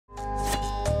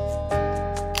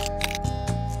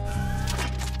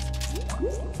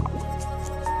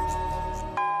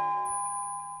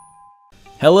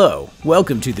Hello,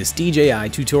 welcome to this DJI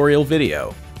tutorial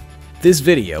video. This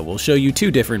video will show you two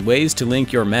different ways to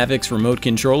link your Mavic's remote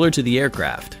controller to the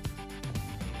aircraft.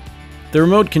 The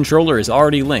remote controller is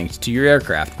already linked to your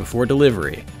aircraft before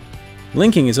delivery.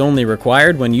 Linking is only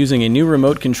required when using a new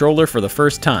remote controller for the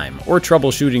first time or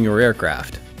troubleshooting your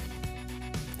aircraft.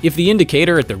 If the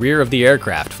indicator at the rear of the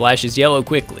aircraft flashes yellow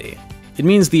quickly, it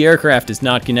means the aircraft is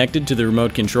not connected to the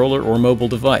remote controller or mobile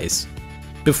device.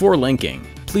 Before linking,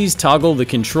 please toggle the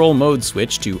control mode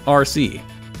switch to RC.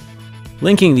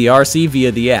 Linking the RC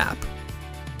via the app.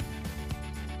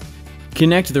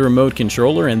 Connect the remote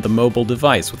controller and the mobile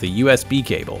device with a USB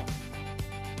cable.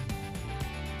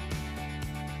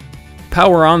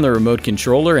 Power on the remote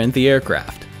controller and the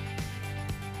aircraft.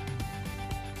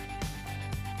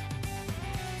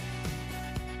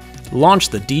 Launch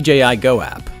the DJI Go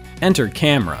app. Enter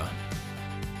Camera.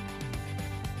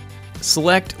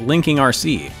 Select Linking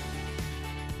RC.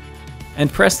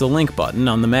 And press the link button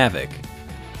on the Mavic.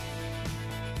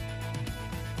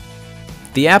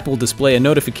 The app will display a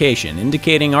notification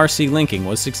indicating RC linking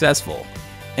was successful,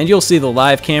 and you'll see the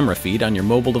live camera feed on your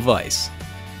mobile device.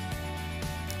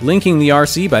 Linking the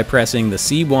RC by pressing the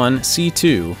C1,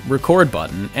 C2, record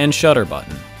button, and shutter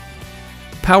button.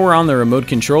 Power on the remote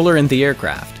controller and the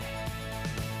aircraft.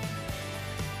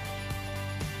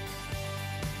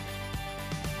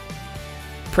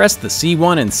 Press the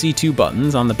C1 and C2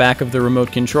 buttons on the back of the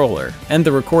remote controller and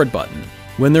the record button.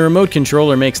 When the remote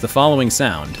controller makes the following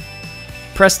sound,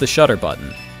 press the shutter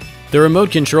button. The remote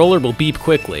controller will beep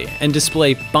quickly and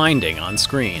display binding on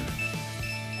screen.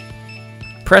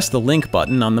 Press the link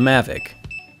button on the Mavic.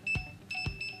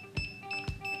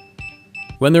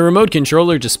 When the remote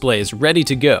controller displays ready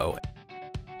to go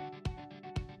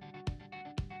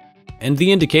and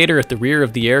the indicator at the rear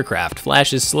of the aircraft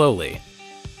flashes slowly,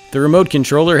 the remote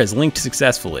controller has linked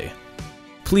successfully.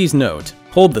 Please note,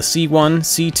 hold the C1,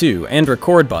 C2, and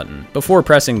record button before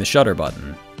pressing the shutter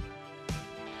button.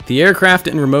 The aircraft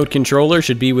and remote controller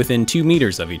should be within 2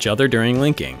 meters of each other during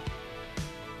linking.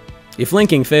 If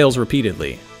linking fails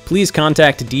repeatedly, please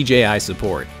contact DJI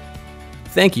Support.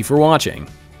 Thank you for watching.